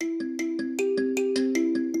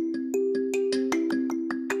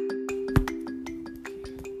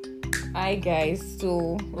Hi guys,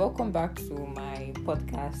 so welcome back to my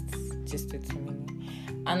podcast Gist with Mini.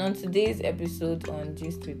 And on today's episode on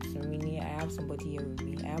Gist with Mini, I have somebody here with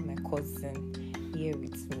me. I have my cousin here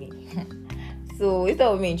with me. So instead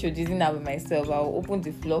of me introducing her with myself, I'll open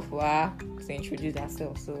the floor for her to introduce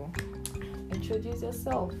herself. So introduce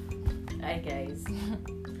yourself. Hi guys,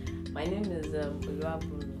 my name is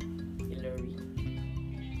Oluwabumi Ilori.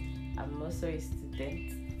 I'm also a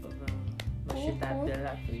student of Moshuta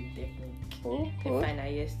Abiola Polytechnic, a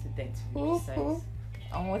final year student to be precise.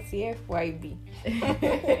 And what's the FYB?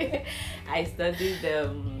 I studied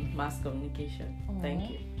mass communication. Thank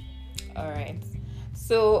you. Alright.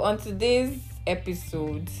 So on today's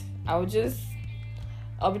episode, I'll be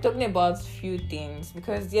talking about a few things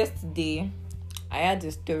because yesterday I had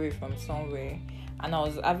a story from somewhere and I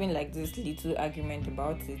was having like this little argument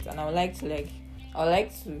about it, and I would like to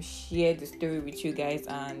share the story with you guys,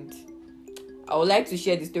 and I would like to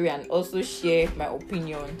share the story and also share my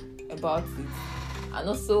opinion about it, and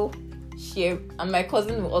also my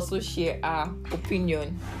cousin will also share her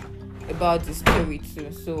opinion about the story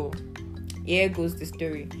too. So here goes the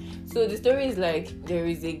story. So the story is like there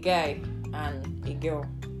is a guy and a girl.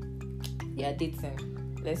 They are dating.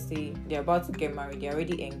 Let's say they're about to get married. They're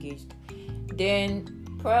already engaged. Then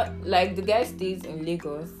the guy stays in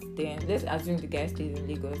Lagos. Then let's assume the guy stays in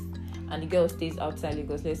Lagos and the girl stays outside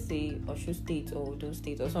Lagos. Let's say Osun State or Odo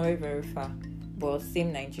State or somewhere very far, but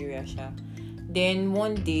same Nigeria, sha. Then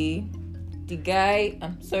one day, the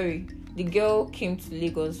girl came to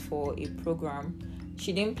Lagos for a program.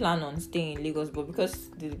 She didn't plan on staying in Lagos, but because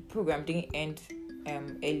the program didn't end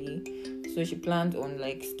early, so she planned on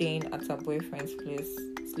like staying at her boyfriend's place,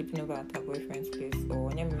 sleeping over at her boyfriend's place,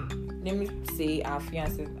 or let me say our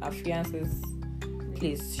fiance's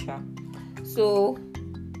place, sha. So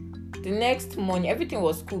the next morning, everything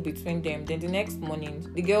was cool between them. Then the next morning,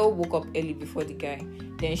 the girl woke up early before the guy.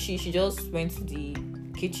 Then she just went to the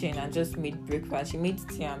kitchen and just made breakfast. She made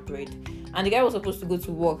tea and bread. And the guy was supposed to go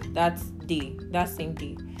to work that same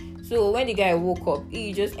day. So when the guy woke up,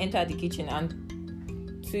 he just entered the kitchen, and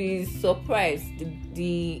to his surprise,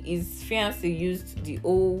 his fiancée used the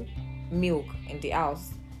old milk in the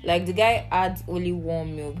house. Like the guy had only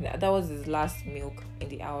one milk. That was his last milk in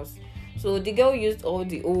the house. So the girl used all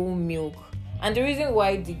the old milk. And the reason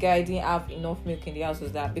why the guy didn't have enough milk in the house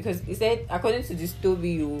was that because he said, according to the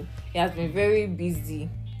story, he has been very busy.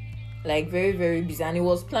 Like very, very busy. And he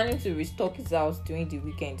was planning to restock his house during the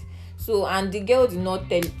weekend. So, and the girl did not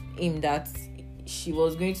tell him that she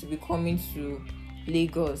was going to be coming to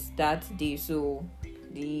Lagos that day. So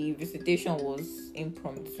the visitation was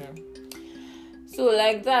impromptu. So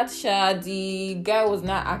like that, the guy was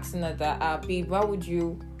not asking her that, babe, why would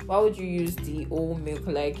you use the old milk?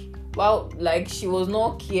 Like she was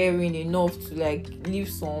not caring enough to like leave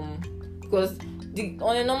some, because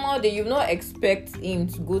on a normal day you not expect him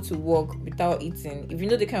to go to work without eating. If you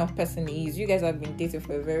know the kind of person he is, you guys have been dating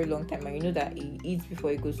for a very long time and you know that he eats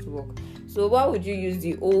before he goes to work. So why would you use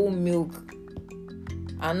the old milk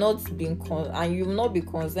and and you will not be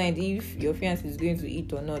concerned if your fiancé is going to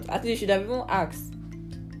eat or not? At least you should have even asked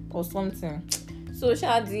or something. So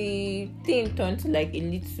the thing turned to like a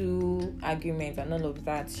little argument and all of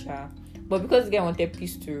that, But because the guy wanted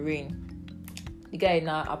peace to reign, the guy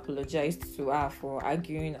now apologized to her for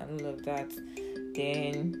arguing and all of that.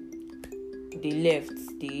 Then they left.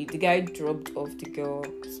 The guy dropped off the girl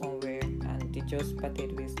somewhere and they just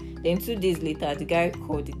parted ways. Then 2 days later, the guy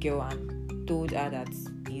called the girl and told her that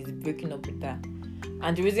he's breaking up with her.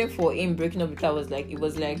 And the reason for him breaking up with her was like if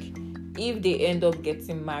they end up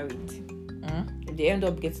getting married,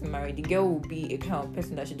 the girl will be a kind of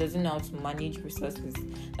person that she doesn't know how to manage resources.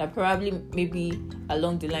 That probably maybe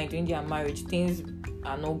along the line during their marriage things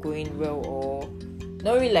are not going well, or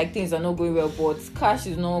not really like things are not going well, but cash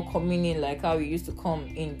is not coming in like how it used to come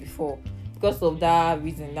in before. Because of that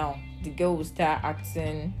reason, now the girl will start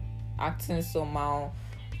acting somehow,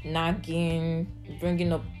 nagging,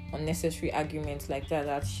 bringing up unnecessary arguments like that.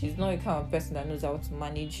 That she's not a kind of person that knows how to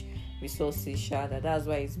manage resources. That's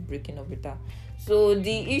why it's breaking up with her. So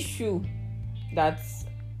the issue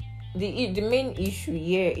the main issue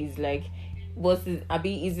here is like,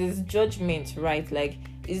 is his judgment right? Like,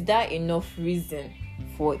 is that enough reason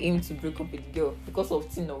for him to break up with the girl because of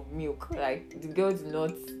tin of milk? Like, the girl did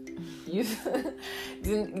not use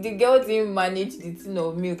the girl didn't manage the tin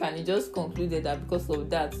of milk, and he just concluded that because of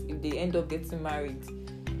that, if they end up getting married,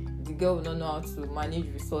 the girl will not know how to manage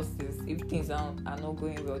resources if things are not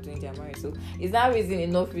going well during their marriage. So is that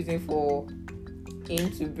enough reason for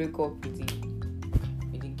him to break up with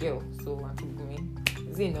the girl? So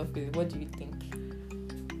is it enough reason? What do you think?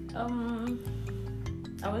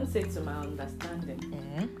 I won't say to my understanding.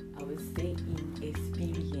 I would say in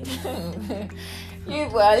experience. You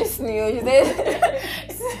people are listening. She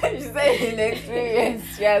said in experience.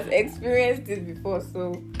 She has experienced it before,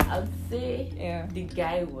 so I would say the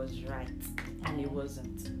guy was right and he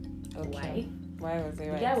wasn't. Okay. Why was it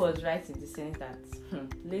right? The guy was right in the sense that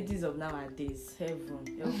ladies of nowadays, heaven,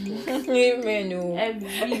 help us. Amen.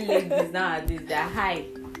 Every ladies nowadays, their high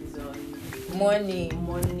is on money,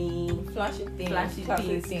 flashy things,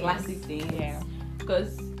 classic things. Yeah.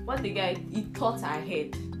 Because what the guy, he thought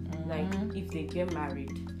ahead, like if they get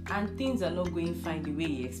married and things are not going fine the way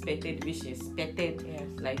he expected, the way she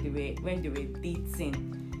expected, like when they were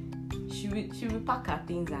dating, she will pack her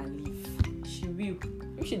things and leave. She will.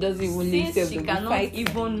 If she doesn't even leave, since she cannot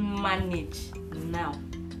even manage now.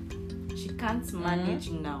 She can't manage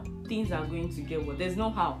now. Things are going to get worse. There's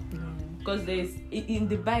no how. Because there's in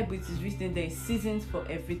the Bible it is written there is seasons for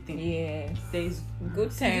everything. Yes. There is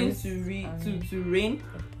good times to rain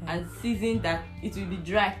and season that it will be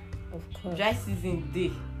dry. Of course. Dry season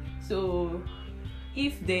day. So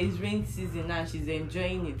if there is rain season now, she's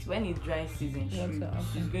enjoying it. When it's dry season,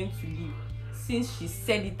 she's going to leave. Since she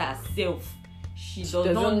said it herself, she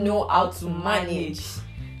does not know how to manage.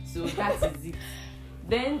 So that is it.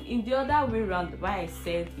 Then in the other way around, why I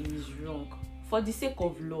said it is wrong, for the sake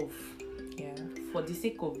of love. Yeah. For the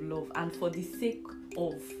sake of love and for the sake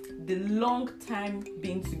of the long time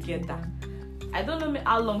being together. I don't know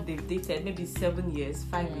how long they've dated, maybe 7 years,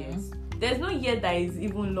 5 years. There's no year that is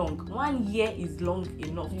even long. 1 year is long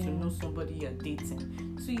enough to know somebody you're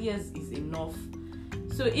dating. 2 years is enough.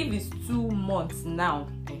 So if it's 2 months now,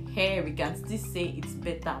 we can still say it's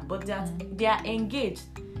better. But they are engaged.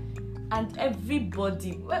 And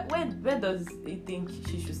everybody, where does he think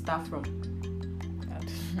she should start from?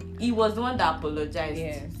 He was the one that apologized.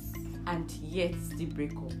 Yes. And yet still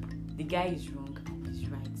break up. The guy is wrong and he's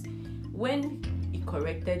right. When he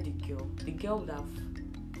corrected the girl would have.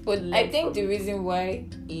 But I think the reason why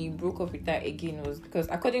he broke up with her again was because,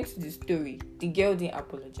 according to the story, the girl didn't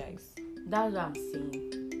apologize. That's what I'm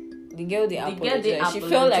saying. The girl didn't apologize. She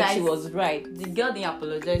felt like she was right. The girl didn't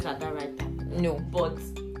apologize at that right time. No. But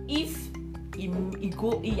if he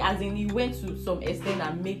went to some extent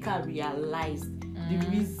and make her realize the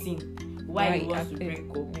reason why he wants to break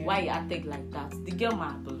up, why he acted like that, the girl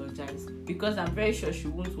might apologize, because I'm very sure she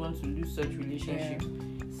won't want to lose such relationship,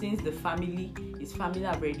 since his family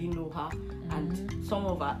already know her, and some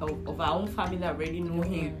of our own family already know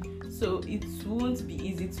him, so it won't be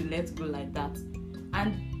easy to let go like that.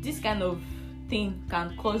 And this kind of thing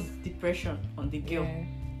can cause depression on the girl,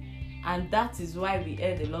 and that is why we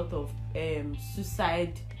heard a lot of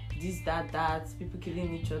suicide, this, that, people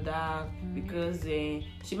killing each other, because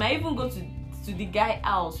she might even go to the guy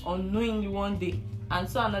house unknowingly one day and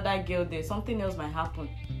saw another girl there. Something else might happen,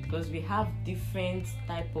 because we have different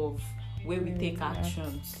type of way we take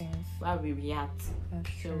actions, why we react.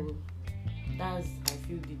 So that's, I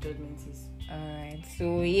feel, the judgment is. Alright,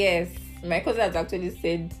 so yes, my cousin has actually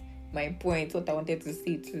said my point, what I wanted to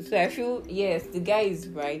say too. So I feel, yes, the guy is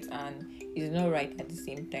right and he's not right at the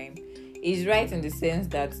same time. He's right in the sense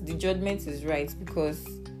that the judgment is right, because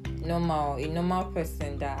a normal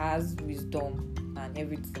person that has wisdom and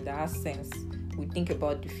everything, that has sense, we think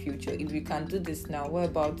about the future. If we can do this now, what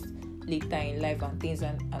about later in life and things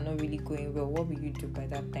are not really going well? What will you do by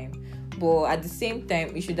that time? But at the same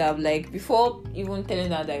time, you should have, like, before even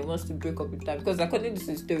telling her that he wants to break up with her, because according to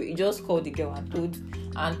the story, he just called the girl and told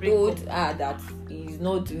her that he's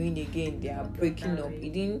not doing again, they are breaking up. He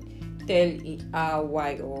didn't tell her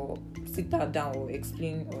why or sit her down or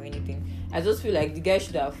explain or anything. I just feel like the guy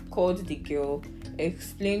should have called the girl,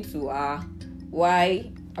 explained to her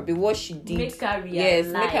why, what she did. Make her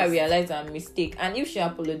realize her mistake. And if she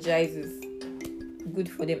apologizes, good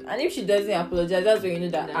for them. And if she doesn't apologize, that's when you know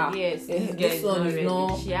that this one is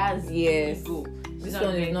not. She has ego. This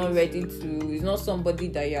one is not ready to. It's not somebody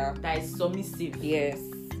that is submissive. Yes.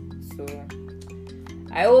 So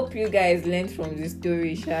I hope you guys learned from this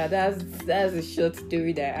story, Sha. That's a short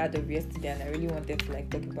story that I had of yesterday, and I really wanted to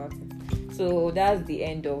talk about it. So that's the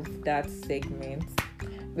end of that segment.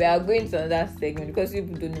 We are going to another segment, because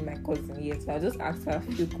people don't know my cousin yet. So I'll just ask her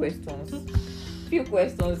a few questions.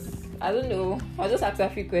 I don't know. I'll just ask her a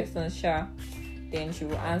few questions, Sha. Then she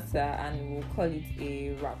will answer, and we'll call it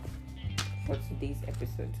a wrap for today's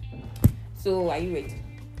episode. So, are you ready?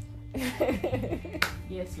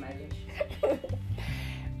 Yes, my dear.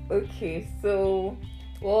 Okay, so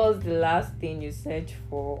what was the last thing you searched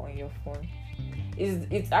for on your phone?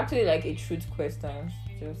 It's actually like a truth question.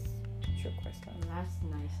 Just truth question. Last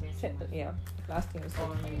night. Yeah, last thing you searched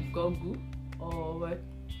on Google or what?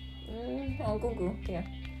 On Google, yeah.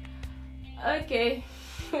 Okay.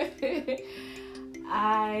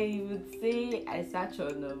 I would say I search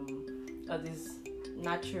on all these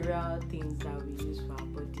natural things that we use for our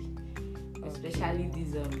body, especially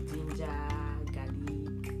these ginger,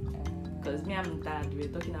 garlic. Because me and Dad we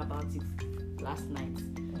were talking about it last night.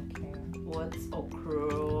 Okay. What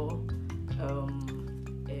okra,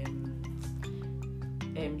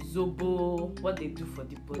 zobo, what they do for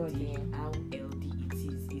the body, how healthy it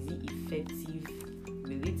is it effective,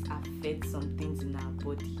 will it affect some things in our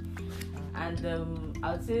body? And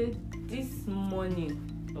I would say this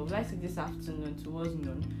morning, or like say this afternoon towards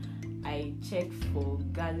noon, I checked for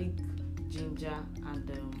garlic, ginger,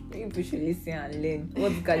 and People should listen and learn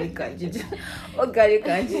what's garlic and ginger. What garlic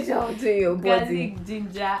and ginger do in your body? garlic,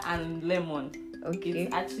 ginger, and lemon. Okay.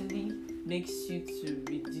 It actually makes you to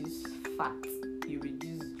reduce fat. You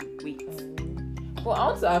reduce the weight. But I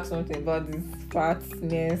want to ask something about this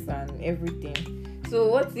fatness and everything. So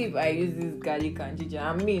what if I use this garlic and ginger?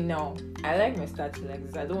 And me now, I like my starch like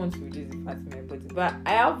this. I don't want to reduce the fat in my body, but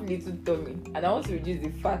I have little tummy and I want to reduce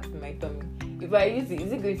the fat in my tummy. If I use it,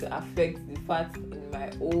 is it going to affect the fat in my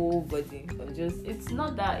whole body or just? It's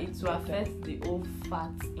not that it will affect the whole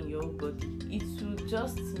fat in your body. It will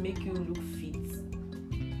just make you look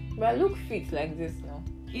fit. But I look fit like this now.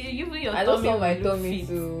 Even your I don't tummy want my will look tummy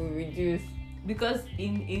fit. to reduce. Because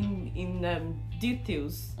in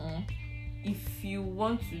details, if you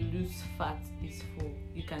want to lose fat, it's for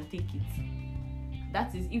you can take it.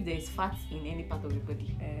 That is if there is fat in any part of the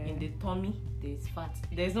body. In the tummy, there is fat.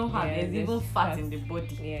 There's no harm. There's even fat in the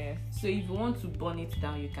body. Yes. So if you want to burn it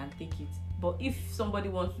down, you can take it. But if somebody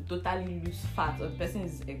wants to totally lose fat, or the person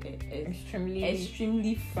is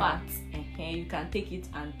extremely fat, you can take it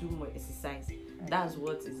and do more exercise. That's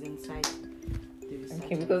what is inside the research.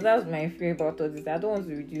 Okay, because that's my fear about all this. I don't want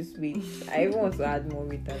to reduce weight. I even want to add more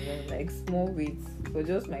weight as well, like small weight. But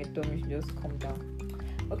just my tummy should just come down.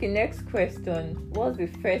 Okay, next question. What's the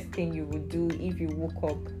first thing you would do if you woke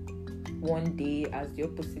up one day as the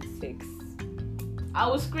opposite sex? I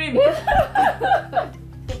will scream.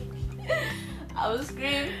 I will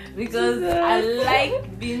scream because I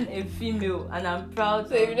like being a female and I'm proud.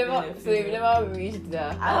 So you've never wished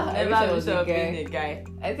that. I've never wished of being a guy.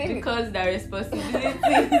 I think because the responsibility.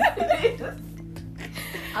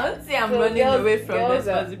 I would say I'm running away from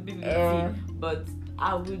responsibility, but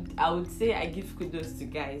I would say I give kudos to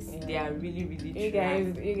guys. Yeah. They are really, really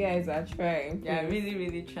trying. You guys are trying. They are really,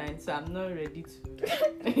 really trying. So I'm not ready to,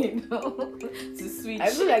 to switch. I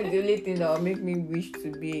feel like the only thing that will make me wish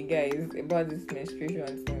to be a guy is about this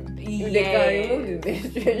menstruation thing. If they can remove the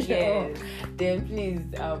menstruation, then please,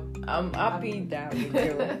 I'm happy that we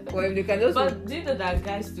do. But if they can just. But do you know that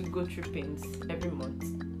guys do go through pains every month?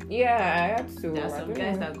 Yeah, I have to. There are some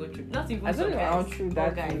guys that go through. Not even. I don't know how true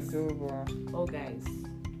that is. All guys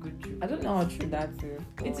go through. I don't know how true that is.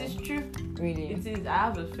 It is true. Really. It is. I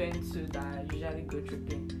have a friend too that usually go through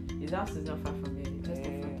pain. His house is not far from here. Just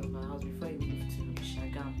in front of our house before he moved to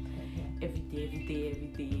Shagam.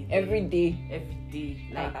 Every day.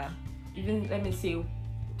 Like even let me say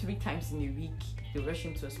 3 times in a week. They rush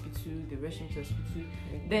him to hospital.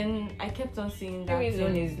 Then I kept on seeing that. His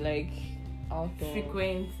one is like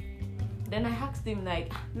frequent. Then I asked him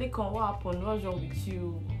like, Lekon, what happened? What's wrong with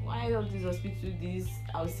you? Why all this hospital? This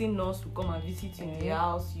I was seeing nurse will come and visit you in the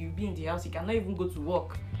house. You be in the house. You cannot even go to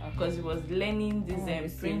work because he was learning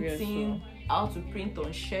this printing, how to print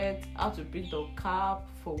on shirts, how to print on cap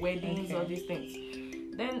for weddings, all these things.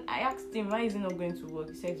 Then I asked him why is he not going to work.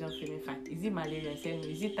 He said he's not feeling fine. Is it malaria? I said no.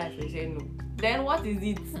 Is it typhoid? He said no. Then what is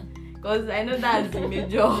it? Because I know that's the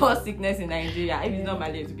major sickness in Nigeria. If it's not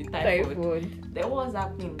malaria, it will be typhoid. Then what was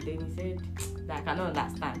happening? Then he said that I cannot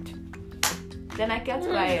understand. Then I kept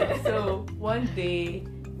quiet. So one day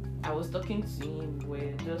I was talking to him. We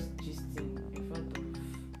were just gisting in front of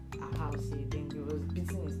our house. Then he was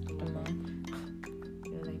beating his stomach. He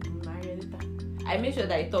was like, Marielita. I made sure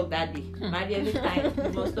that he talked that day. Marielita,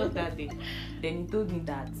 he must talk that day. Then he told me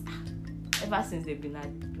that ever since they've been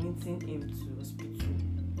admitting him to hospital,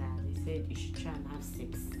 said he should try and have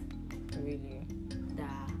sex. Really?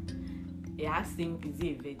 That he asked him, is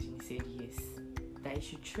he a virgin? He said yes. That he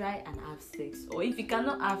should try and have sex. Or if he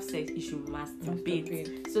cannot have sex, he should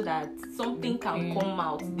masturbate. So that something can come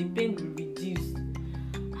out. The pain will reduce.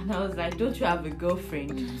 And I was like, don't you have a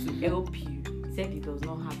girlfriend to help you? He said he does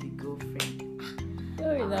not have a girlfriend.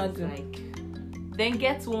 I was like, then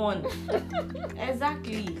get one.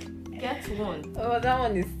 Exactly. Get one. Oh, that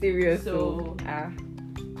one is serious. So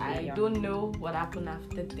I don't know what happened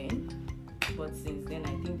after then, but since then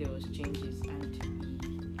I think there was changes and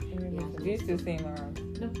do you still see him around?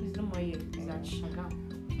 No, he's no more here. He's at Shagam.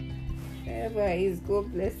 Wherever he is,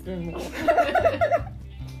 God bless him.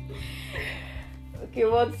 Okay,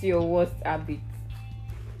 what's your worst habit?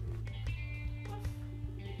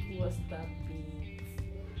 What's that beat?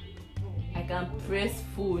 I can press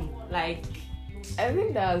phone. Like, I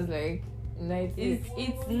think that's like 90.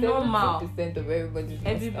 it's normal. 70% of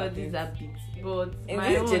Everybody's habit. But in my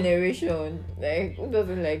this own, generation, like, who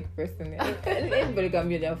doesn't like pressing it? Anybody can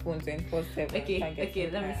be on their phone 24/7. Okay,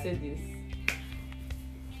 let me say this.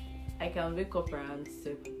 I can wake up around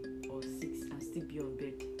 7 or 6 and still be on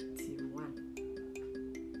bed till 1.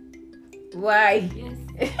 Why? Yes.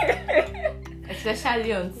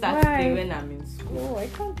 Especially on Saturday Why? when I'm in school. No, I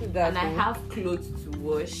can't do that. And I have clothes to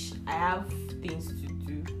wash. I have things to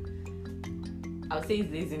do. I'll say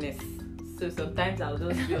it's laziness. So sometimes I'll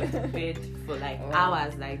just be on the bed for like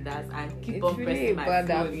hours like that and keep on really pressing my bad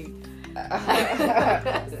phone.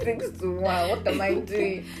 6 to 1. What am I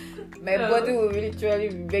doing? My body will literally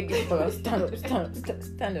be begging for a stand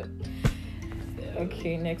up.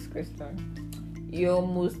 Okay, next question. Your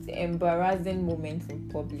most embarrassing moment in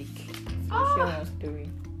public. Share one story.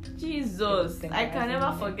 Jesus, I can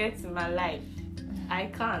never forget in my life. I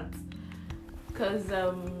can't. Because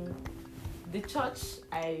the church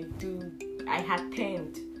I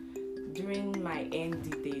attend during my ND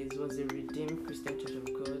days was a Redeemed Christian Church of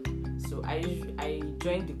God. So I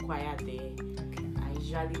joined the choir there. Okay. I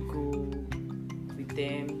usually go with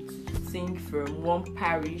them to sing from one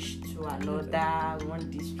parish to another, one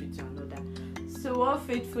district to another. So one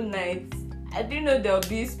fateful night, I didn't know there would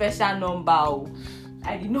be a special number.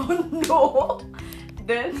 I did not know.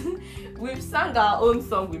 Then we've sang our own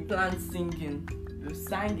song we planned singing. We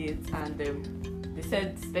sang it and they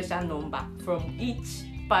said special number from each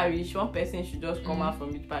parish. One person should just come out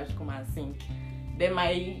from each parish to come and sing. Then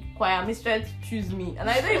my choir mistress choose me and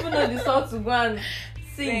I don't even know the song to go and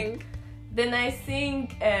sing. Then I sing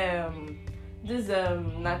this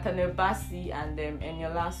Nathaniel Bassey and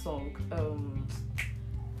Eniola song.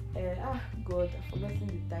 God, I've forgotten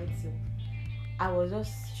the title. I was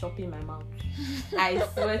just chopping my mouth. I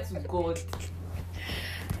swear to God.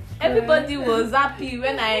 Everybody was happy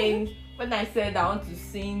when I said I want to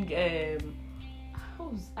sing.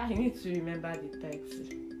 I need to remember the title.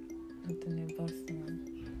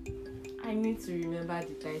 I need to remember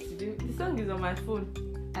the title. The song is on my phone,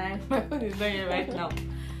 and my phone is not here right now.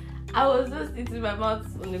 I was just eating my mouth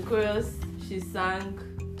on the chorus. She sang,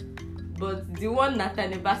 but the one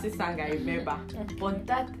Nathaniel Bassey sang I remember. But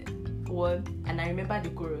that one, and I remember the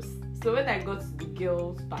chorus. So when I got to the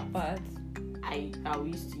girls part, I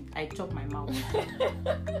chop my mouth.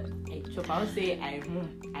 I would say I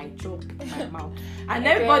chop my mouth. And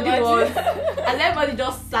everybody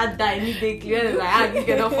just sat there immediately and was like, you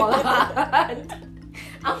cannot fall out.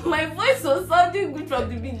 And my voice was sounding good from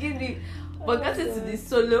the beginning. But getting to the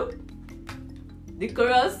solo, the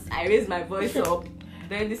chorus, I raised my voice up.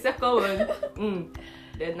 Then the second one,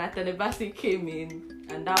 then Nathaniel Bassey came in.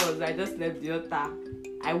 And that was, I just left the altar.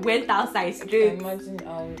 I went outside straight. Imagine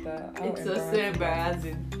how it was so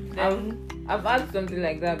embarrassing. Then I've had something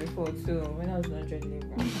like that before too. When I was not joining,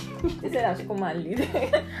 they said I should come and lead.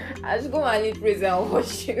 I should come and lead praise and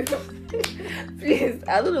worship. Please,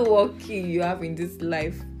 I don't know what key you have in this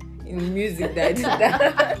life in music that I did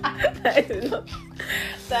that.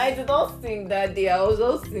 I did not sing that day. I was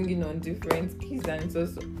all singing on different keys, and it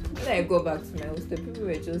was when I go back to my hostel, people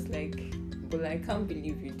were just like, but I can't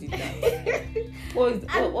believe you did that. What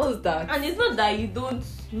was that? And it's not that you don't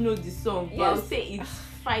know the song, but I would say it's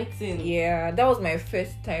fighting. Yeah, that was my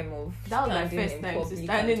first time of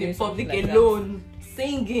standing in public like alone,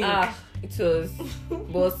 singing. It was.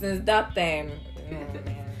 But since that time,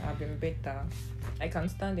 man, I've been better. I can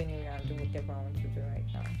stand anywhere and do whatever I want to do right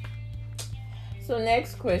now. So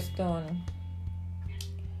next question.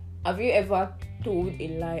 Have you ever told a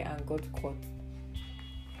lie and got caught?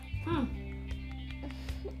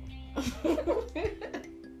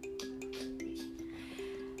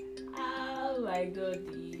 Oh my God,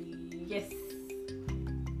 yes.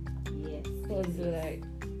 What's it like?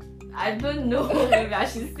 I don't know if I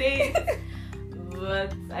should say it,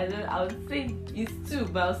 but I would say it's two,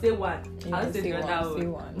 but I'll say one. I'll say the other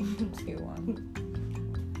one. Say one.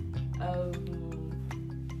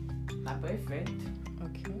 My boyfriend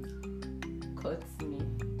caught me.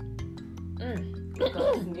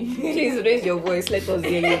 Please raise your voice. Let us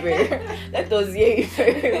hear you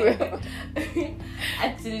very well.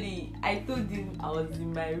 Actually, I told him I was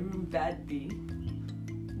in my room that day,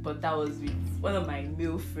 but that was with one of my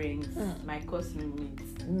male friends, my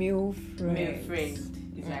classmate. Male friend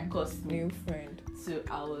is my classmate. Male friend. So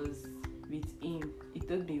I was with him. He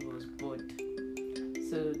told me he was bored.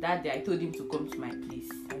 So that day I told him to come to my place,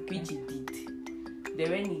 which he did.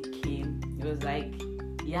 Then when he came, it was like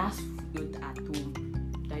he has food at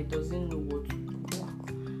home that he doesn't know what to cook.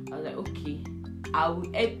 I was like, okay, I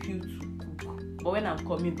will help you to cook, but when I'm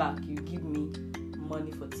coming back, you give me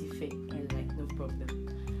money for tiffin. I was like, no problem.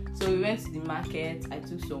 So we went to the market. I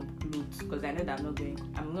took some clothes because I know that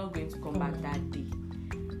I'm not going to come back that day.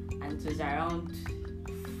 And it was around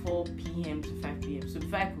 4 p.m. to 5 p.m. So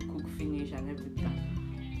before I could cook, finish and everything,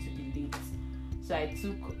 to be late. So I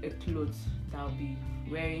took a clothes that I'll be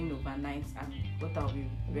wearing overnight and what I'll be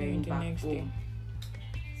wearing back home.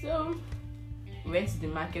 So we went to the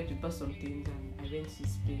market, we bought some things, and I went to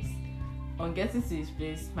his place. On getting to his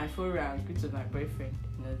place, my phone rang, which was my boyfriend.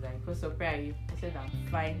 And I was like, what's up, where are you? I said, I'm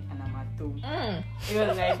fine and I'm at home. He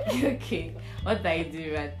was like, okay, what are you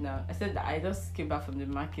doing right now? I said, I just came back from the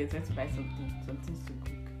market, went to buy some things to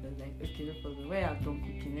cook. I was like, okay, no problem. Where are you done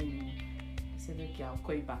cooking? Let me know. I said, okay, I'll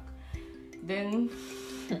call you back. Then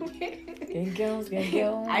Gang girls.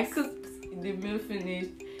 I cooked the meal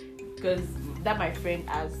finished because that my friend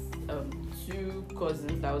has 2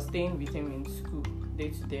 cousins that was staying with him in school.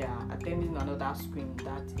 They are attending another school in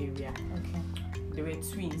that area. Okay. They were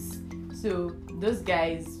twins. So those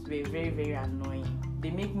guys were very, very annoying. They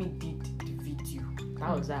make me did the video.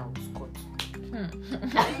 That was how I was caught.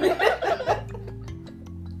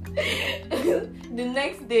 The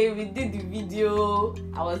next day we did the video.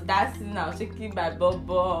 I was dancing, I was shaking my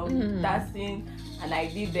bum, dancing, and I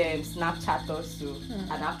did Snapchat also,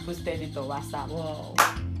 and I posted it on WhatsApp.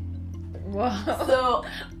 Wow. So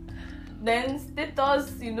then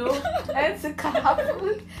status, anything can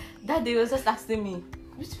happen. That day was just asking me,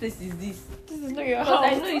 which place is this? This is not your Because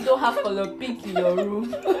house. I know you don't have color pink in your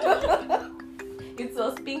room. It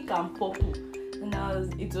was pink and purple. And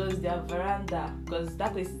it was their veranda, because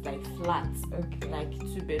that place is like flat, like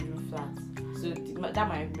 2-bedroom flat. So that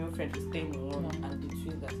my male friend was staying in one, and the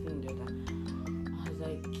twins are staying in the other. I was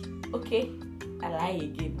like, okay, I lie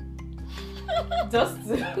again, just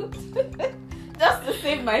to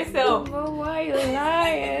save myself. But why are you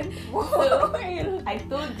lying? So I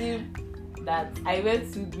told him that I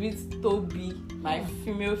went to meet Toby, my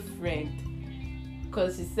female friend,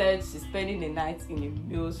 because she said she's spending the night in a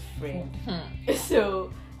male's friend.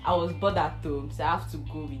 So I was bored at home, so I have to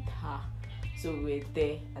go with her. So we were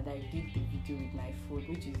there, and I did the video with my phone,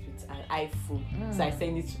 which is with an iPhone. So I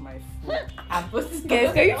sent it to my phone. I posted.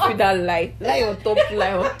 Guys, can you feel that lie? Lie on top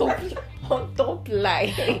lie, on top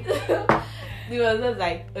lie. He was just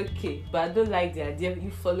like, okay, but I don't like the idea of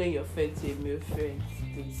you following your friend to a male friend.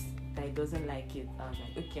 Please, that he doesn't like it. I was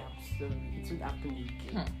like, okay, I'm sorry, it won't happen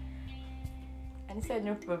again. And he said,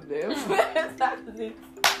 no problem. That's it.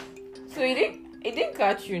 So he didn't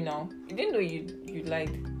catch you now. He didn't know you lied.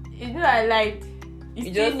 He knew I lied.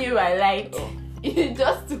 He still knew I lied. Oh. He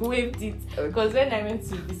just waved it. Because when I went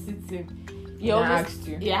to visit him, he asked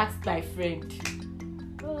you. He asked my friend.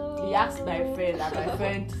 He asked my friend, and my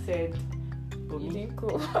friend said, You didn't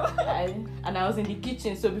go. and I was in the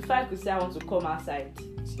kitchen, so before I could say I want to come outside,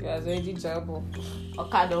 She was already jabo.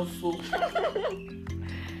 Okada full.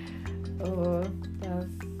 Oh,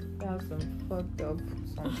 that's some fucked up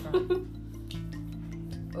something.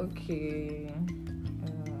 Okay.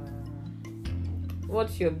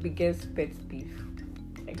 What's your biggest pet peeve?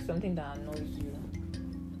 Like something that annoys you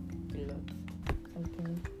a lot.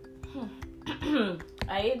 Something.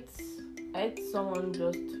 I hate someone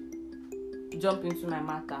just jump into my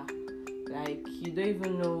matter. Like you don't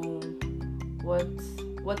even know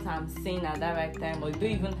what I'm saying at that right time, or you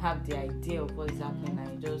don't even have the idea of what is happening,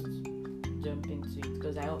 and you just jump into it.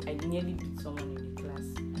 Because I nearly beat someone in the class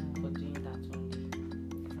for doing that one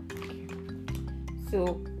day.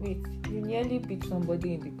 So wait, you nearly beat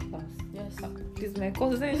somebody in the class. Yes. This my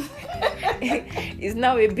cousin is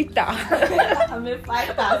now a beater. I'm a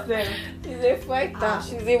fighter, sir. She's a fighter.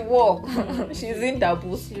 She's a war. She's in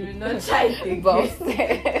double. She will not try it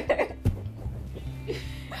again.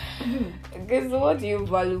 Okay, so what do you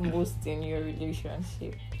value most in your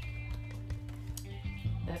relationship?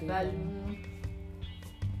 I value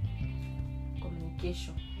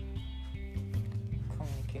communication.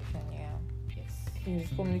 Communication, yeah. Yes. Yes,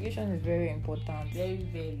 communication is very important Very,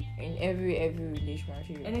 very. in every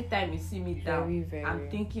relationship. Anytime you see me down, Very, very. I'm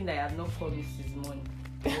thinking that I have not called Mrs. Money.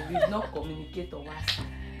 We did not communicate on WhatsApp.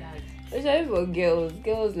 Especially for girls.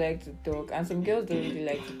 Girls like to talk, and some girls don't really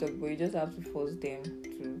like to talk, but you just have to force them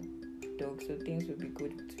to talk, so things will be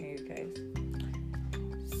good between you guys.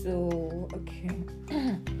 So, okay.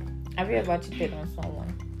 Have you ever cheated on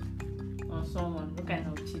someone? On someone? What kind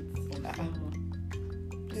of cheat on someone?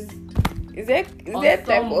 Just Is there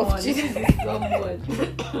type of cheating? This is someone.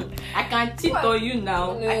 I can cheat on you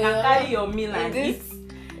now. No, I can carry your meal and eat.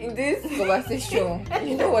 In this conversation,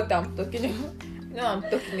 you know what I'm talking about. You know what I'm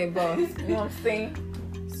talking about. You know what I'm saying?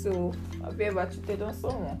 So, have you ever cheated on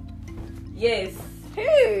someone? Yes.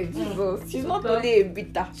 Hey, Jesus. She's not only a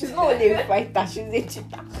bitter. She's not only a fighter. She's a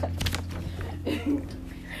cheater.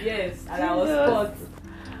 Yes, and I was caught.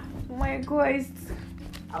 Oh my God.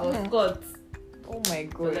 I was caught. Oh my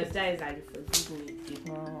God. Apologize and forgive me.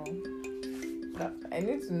 Wow. I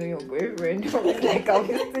need to know your boyfriend. Like, I'll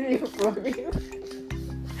be stealing from you.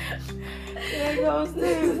 Like, I'll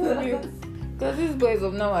steal from you. Because these boys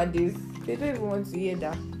of nowadays, they don't even want to hear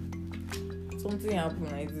that something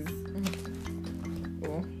happened like this.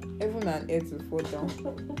 Oh, heaven and earth will fall down.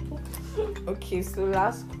 Okay, so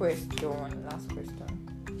last question.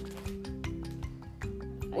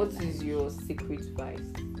 What is your secret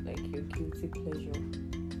vice? Like your guilty pleasure?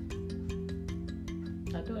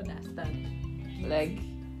 I don't understand. Like,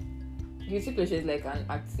 guilty pleasure is like an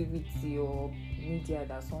activity or media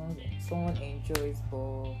that someone enjoys but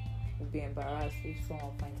will be embarrassed if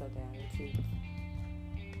someone finds out they are into it.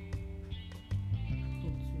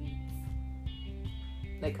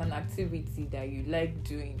 Like an activity that you like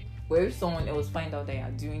doing, but if someone else finds out that you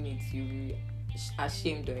are doing it, you'll be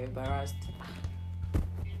ashamed or embarrassed.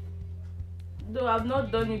 Though I've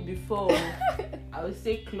not done it before. I would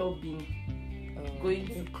say clubbing. Going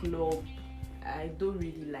to club. I don't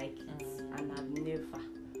really like it, and I've never.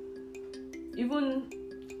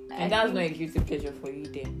 And that's not a guilty pleasure for you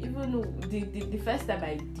then. Even the first time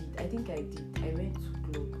I went to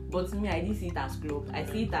club. But to me, I didn't see it as club. I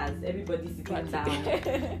see it as everybody sitting down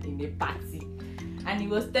in a party. And he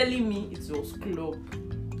was telling me it was club.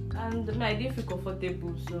 And I didn't feel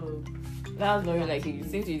comfortable, so that's not really like it.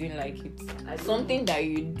 Since you didn't like it, something that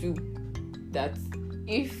you do that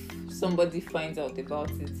if somebody finds out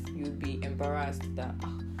about it, you'll be embarrassed that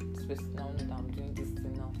this person now knows that I'm doing this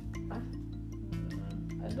thing now.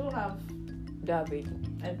 I don't have any.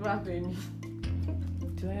 I don't have any.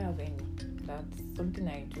 Do I have any? That's something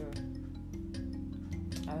I do.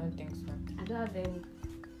 I don't think so. I don't have any.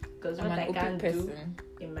 Because what I'm an I open can't person.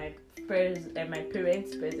 Do in my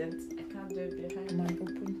parents' presence, I can't do it behind. I'm an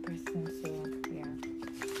open person, so yeah.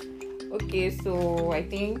 Okay, so I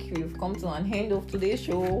think we've come to an end of today's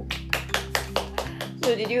show.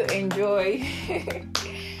 So did you enjoy?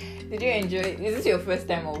 Is this your first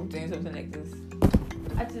time of doing something like this?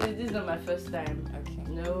 Actually, this is not my first time. Okay.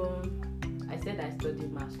 No, I said I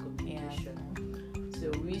studied mass communication. Yeah.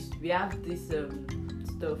 So we have this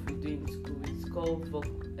stuff we do in school. It's called Vox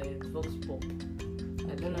Pop.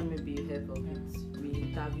 I don't know, maybe you heard of it. We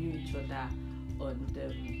interview each other on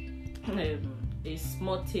a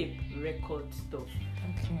small tape record stuff.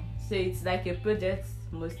 Okay. So it's like a project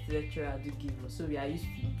most lecturers do give us. So we are used to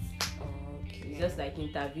it. Okay. It's just like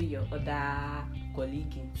interview your other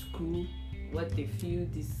colleague in school, what they feel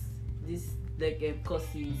this like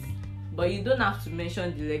courses. But you don't have to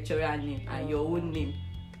mention the lecturer name and your own name.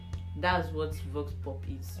 That's what Vox Pop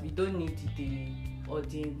is. We don't need the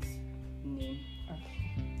audience name.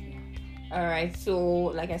 Okay. Yeah. Alright, so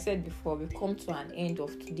like I said before, we've come to an end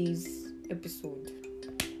of today's episode.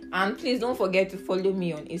 And please don't forget to follow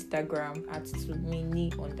me on Instagram at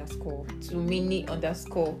 @tumini_.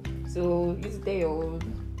 So use your own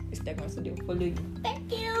Instagram so they'll follow you.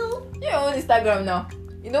 Thank you. Your own Instagram now.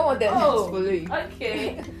 You know what they're to follow you.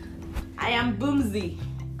 Okay. I am Boomsy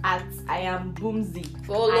at I am Boomsy.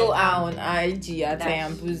 Follow her on IG at I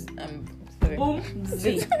am Boomsy.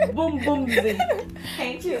 Boomsy.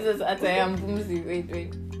 Thank you. Jesus, at I am Boomsy. Wait.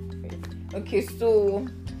 Okay, so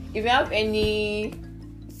if you have any,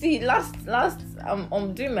 last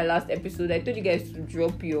I'm doing my last episode. I told you guys to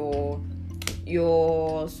drop your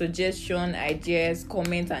suggestion, ideas,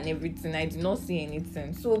 comments, and everything. I did not see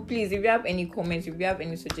anything. So please, if you have any comments, if you have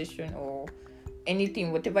any suggestion or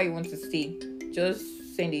anything, whatever you want to say, just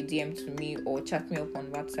send a DM to me or chat me up on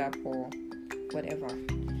WhatsApp or whatever.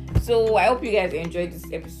 So I hope you guys enjoyed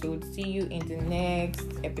this episode. See you in the next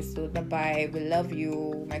episode. Bye bye. We love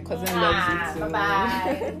you. My cousin loves you too.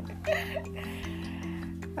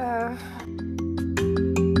 Bye bye.